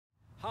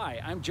Hi,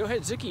 I'm Joe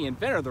Hadzuki,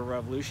 inventor of the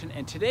Revolution,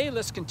 and today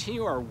let's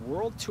continue our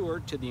world tour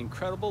to the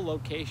incredible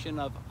location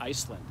of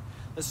Iceland.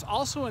 Let's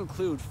also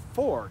include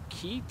 4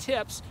 key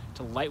tips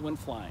to light wind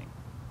flying.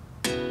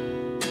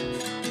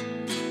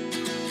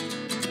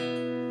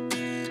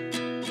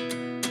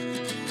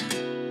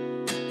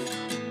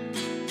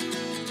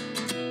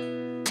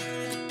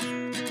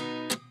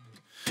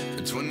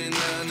 At 29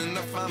 and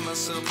I find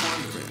myself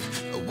wondering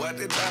what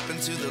did happen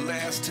to the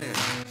last 10.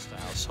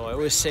 So I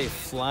always say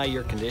fly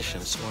your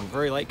conditions. So in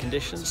very light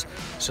conditions,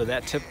 so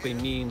that typically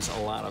means a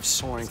lot of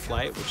soaring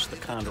flight, which the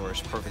Condor is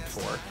perfect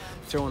for.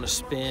 Throwing a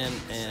spin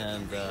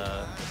and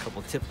a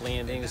couple tip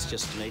landings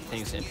just to make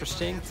things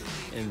interesting,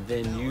 and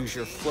then use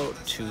your float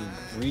to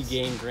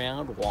regain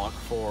ground, walk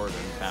forward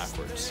and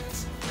backwards.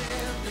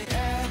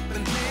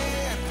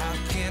 I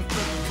can't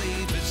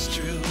believe it's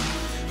true.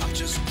 I'm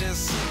just as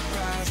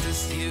surprised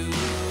as you.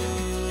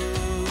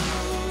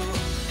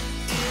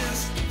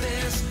 Is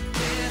this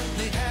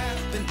really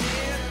happening?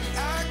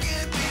 I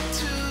can't be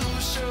too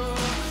sure,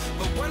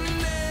 but one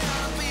day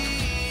I'll be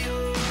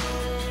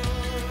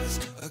yours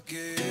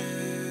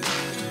again.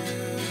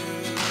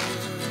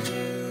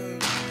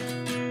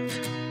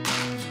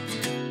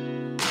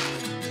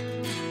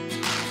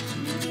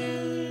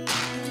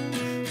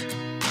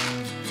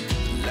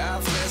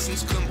 Life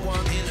lessons come 1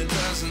 in a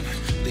dozen.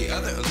 The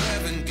other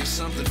 11 get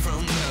something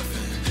from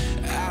nothing.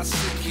 I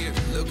sit here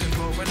looking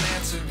for an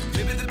answer.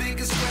 Maybe the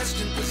biggest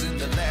question was in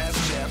the last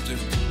chapter.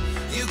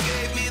 You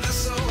gave me the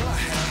soul I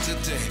have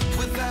today.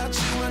 Without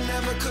you I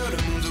never could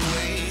have moved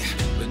away.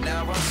 But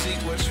now I see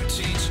what you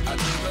teach. I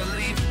do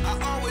believe I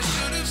always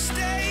should have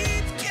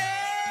stayed. Yeah.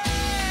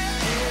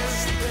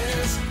 Is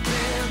this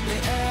really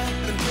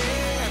happening?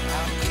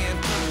 I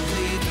can't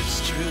believe it's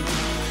true.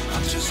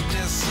 I'm just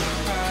as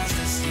surprised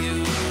as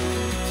you.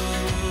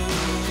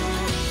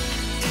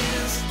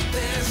 Is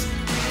this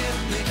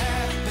really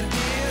happening?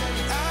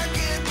 I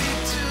can't be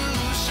too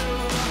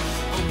sure,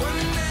 but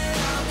one day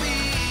I'll be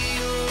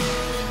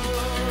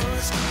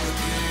yours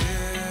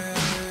again.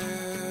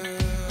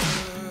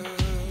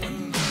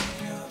 One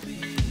day I'll be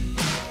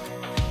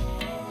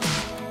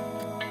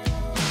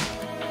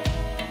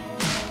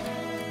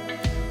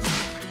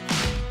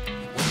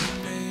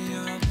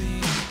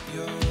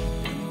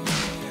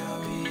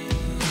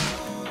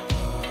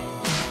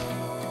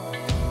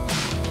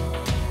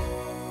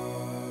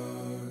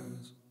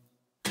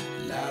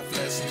Life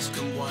lessons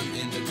come 1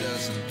 in a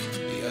dozen.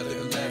 The other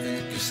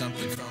 11 get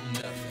something from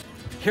nothing.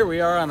 Here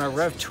we are on our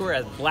Rev tour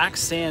at Black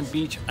Sand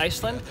Beach,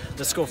 Iceland.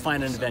 Let's go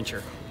find an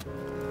adventure.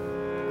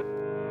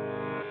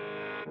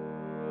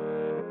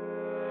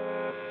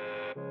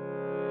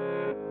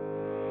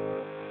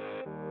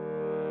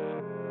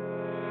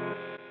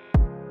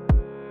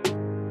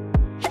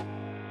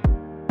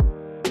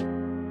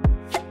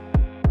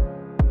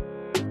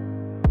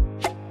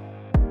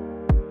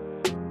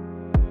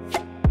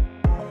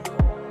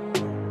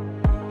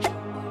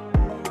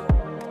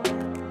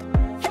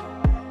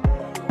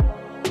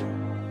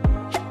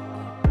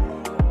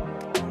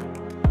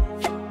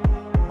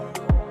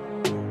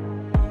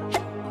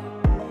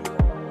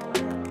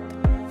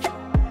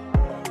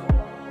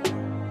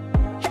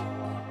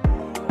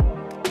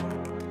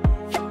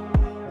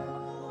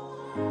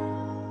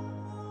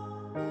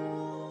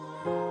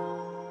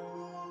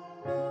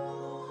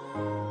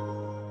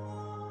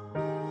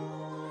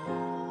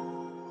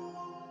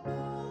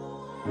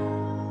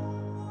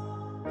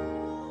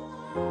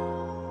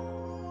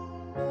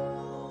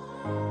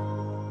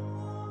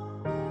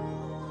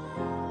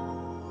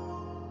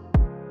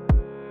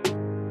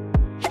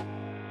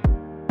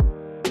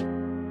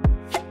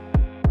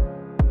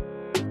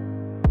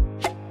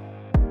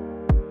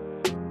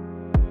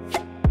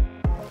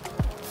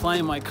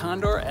 Flying my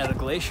Condor at a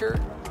glacier,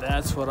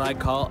 that's what I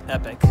call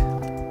epic.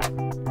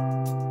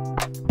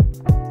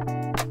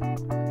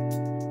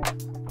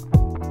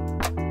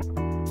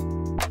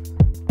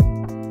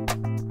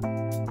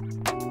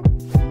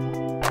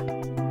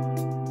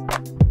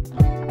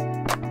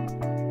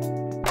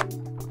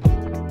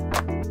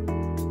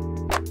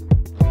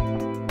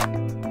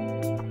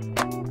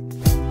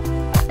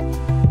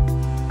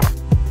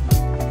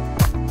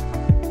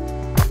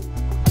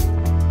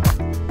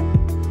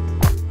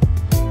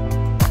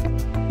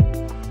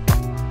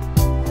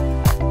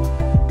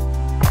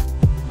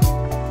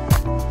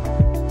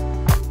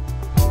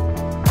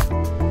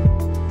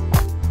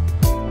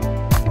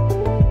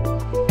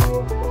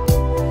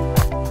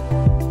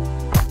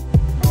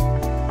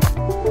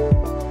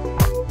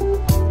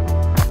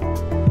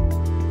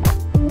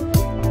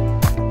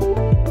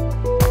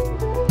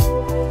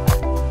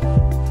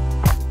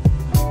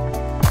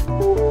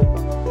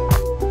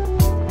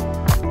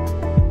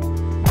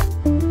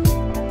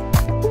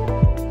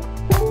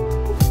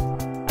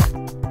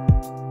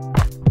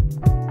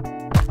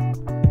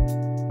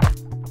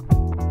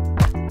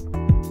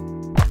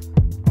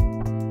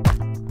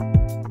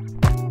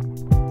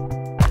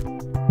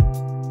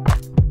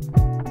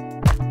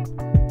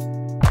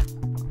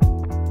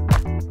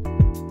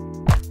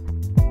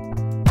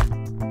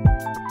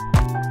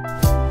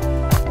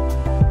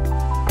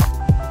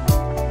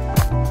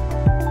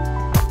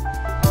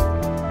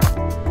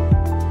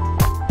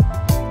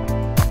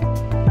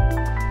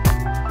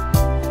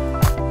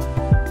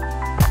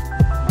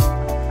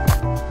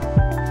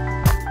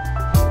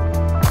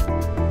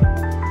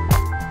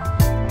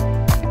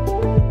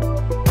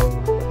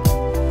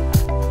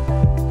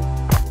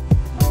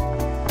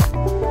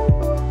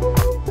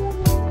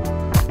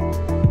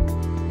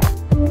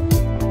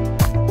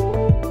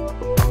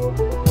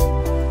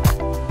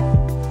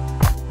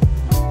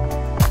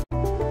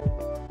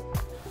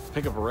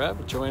 pick up a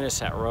rev, join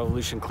us at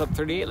Revolution Club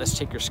 38. Let's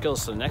take your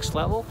skills to the next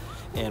level,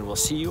 and we'll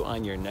see you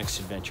on your next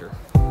adventure.